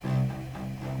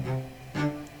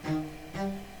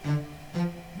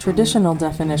Traditional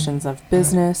definitions of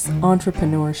business,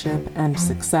 entrepreneurship, and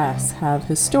success have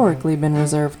historically been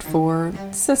reserved for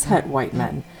cishet white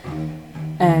men.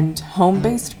 And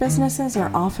home-based businesses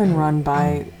are often run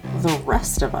by the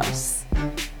rest of us.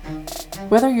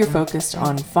 Whether you're focused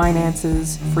on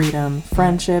finances, freedom,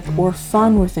 friendship, or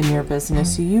fun within your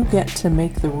business, you get to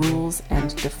make the rules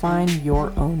and define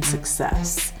your own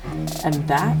success. And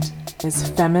that is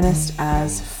feminist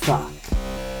as fuck.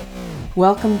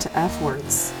 Welcome to F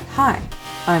Words. Hi,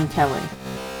 I'm Kelly.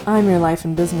 I'm your life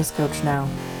and business coach now.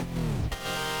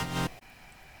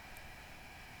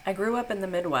 I grew up in the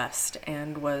Midwest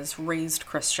and was raised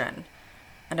Christian,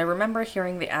 and I remember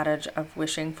hearing the adage of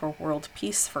wishing for world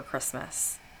peace for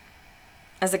Christmas.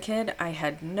 As a kid, I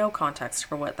had no context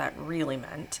for what that really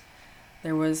meant.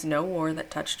 There was no war that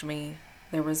touched me.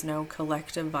 There was no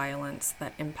collective violence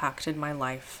that impacted my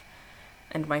life.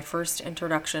 And my first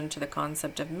introduction to the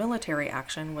concept of military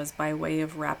action was by way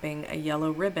of wrapping a yellow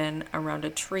ribbon around a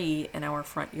tree in our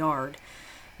front yard,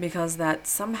 because that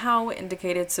somehow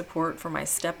indicated support for my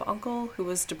step-uncle who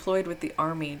was deployed with the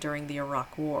Army during the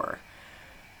Iraq War.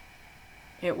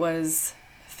 It was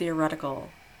theoretical,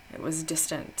 it was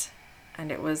distant,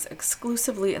 and it was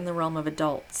exclusively in the realm of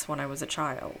adults when I was a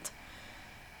child.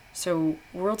 So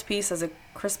world peace as a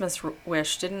Christmas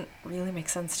wish didn't really make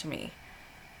sense to me.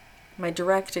 My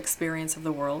direct experience of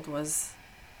the world was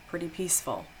pretty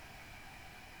peaceful.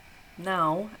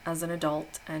 Now, as an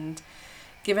adult, and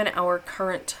given our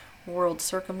current world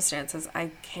circumstances,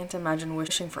 I can't imagine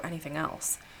wishing for anything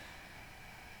else.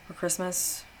 For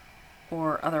Christmas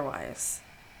or otherwise.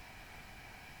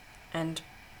 And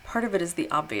part of it is the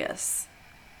obvious.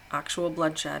 Actual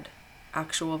bloodshed,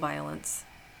 actual violence,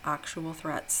 actual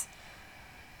threats.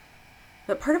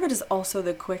 But part of it is also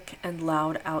the quick and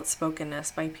loud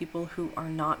outspokenness by people who are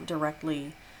not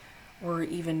directly or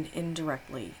even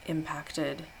indirectly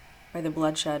impacted by the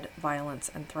bloodshed,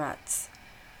 violence, and threats.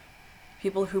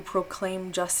 People who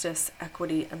proclaim justice,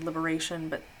 equity, and liberation,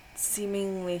 but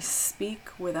seemingly speak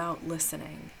without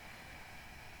listening.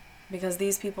 Because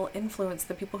these people influence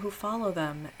the people who follow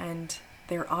them, and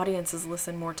their audiences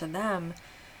listen more to them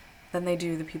than they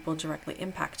do the people directly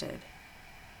impacted,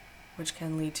 which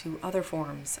can lead to other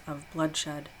forms of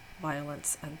bloodshed,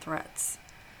 violence, and threats.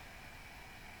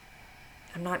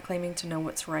 I'm not claiming to know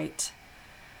what's right.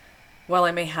 While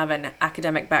I may have an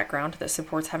academic background that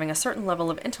supports having a certain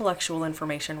level of intellectual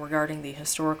information regarding the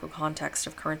historical context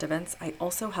of current events, I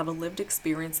also have a lived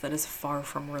experience that is far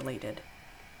from related.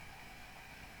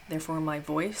 Therefore, my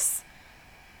voice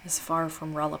is far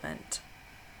from relevant,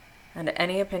 and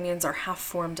any opinions are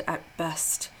half-formed at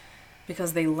best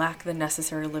because they lack the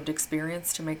necessary lived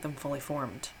experience to make them fully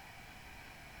formed.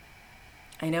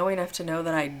 I know enough to know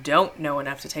that I don't know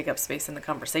enough to take up space in the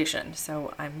conversation,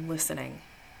 so I'm listening.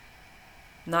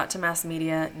 Not to mass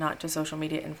media, not to social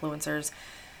media influencers,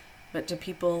 but to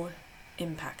people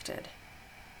impacted.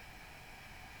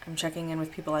 I'm checking in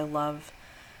with people I love.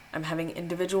 I'm having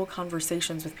individual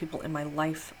conversations with people in my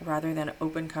life rather than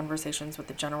open conversations with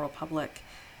the general public.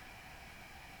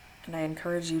 And I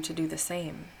encourage you to do the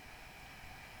same.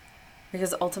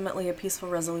 Because ultimately a peaceful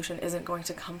resolution isn't going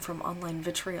to come from online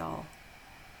vitriol.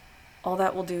 All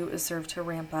that will do is serve to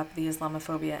ramp up the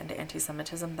Islamophobia and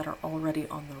anti-Semitism that are already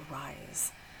on the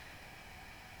rise.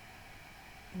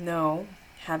 No,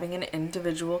 having an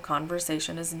individual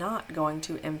conversation is not going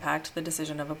to impact the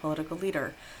decision of a political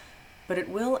leader, but it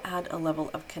will add a level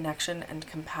of connection and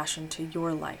compassion to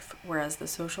your life, whereas the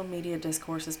social media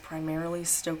discourse is primarily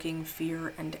stoking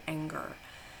fear and anger.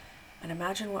 And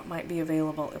imagine what might be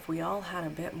available if we all had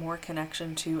a bit more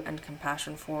connection to and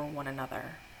compassion for one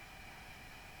another.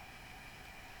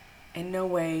 In no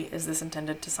way is this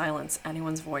intended to silence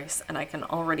anyone's voice, and I can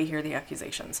already hear the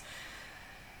accusations.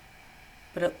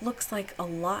 But it looks like a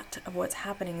lot of what's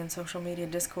happening in social media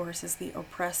discourse is the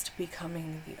oppressed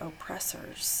becoming the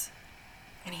oppressors.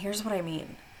 And here's what I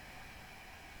mean.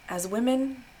 As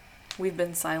women, we've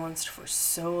been silenced for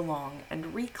so long,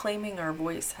 and reclaiming our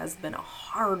voice has been a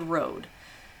hard road.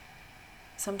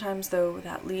 Sometimes, though,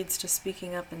 that leads to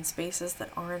speaking up in spaces that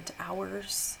aren't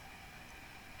ours.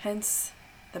 Hence,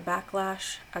 the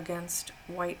backlash against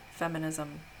white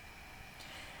feminism.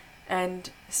 And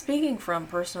speaking from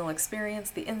personal experience,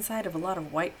 the inside of a lot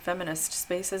of white feminist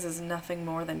spaces is nothing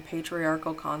more than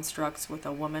patriarchal constructs with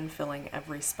a woman filling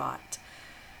every spot.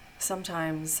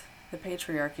 Sometimes the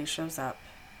patriarchy shows up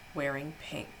wearing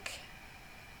pink.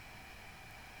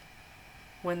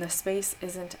 When the space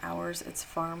isn't ours, it's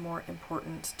far more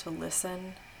important to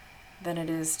listen than it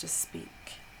is to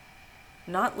speak.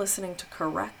 Not listening to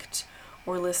correct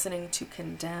or listening to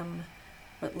condemn,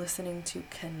 but listening to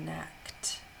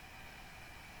connect.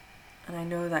 And I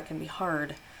know that can be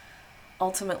hard.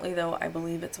 Ultimately, though, I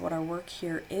believe it's what our work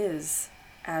here is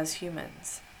as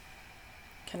humans: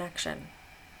 connection.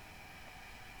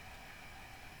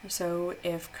 So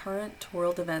if current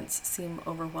world events seem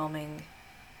overwhelming,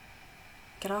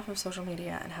 get off of social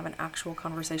media and have an actual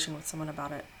conversation with someone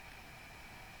about it.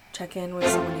 Check in with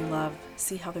someone you love,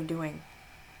 see how they're doing.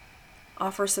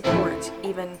 Offer support,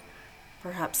 even,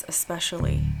 perhaps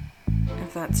especially,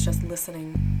 if that's just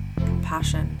listening,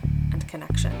 compassion, and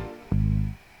connection.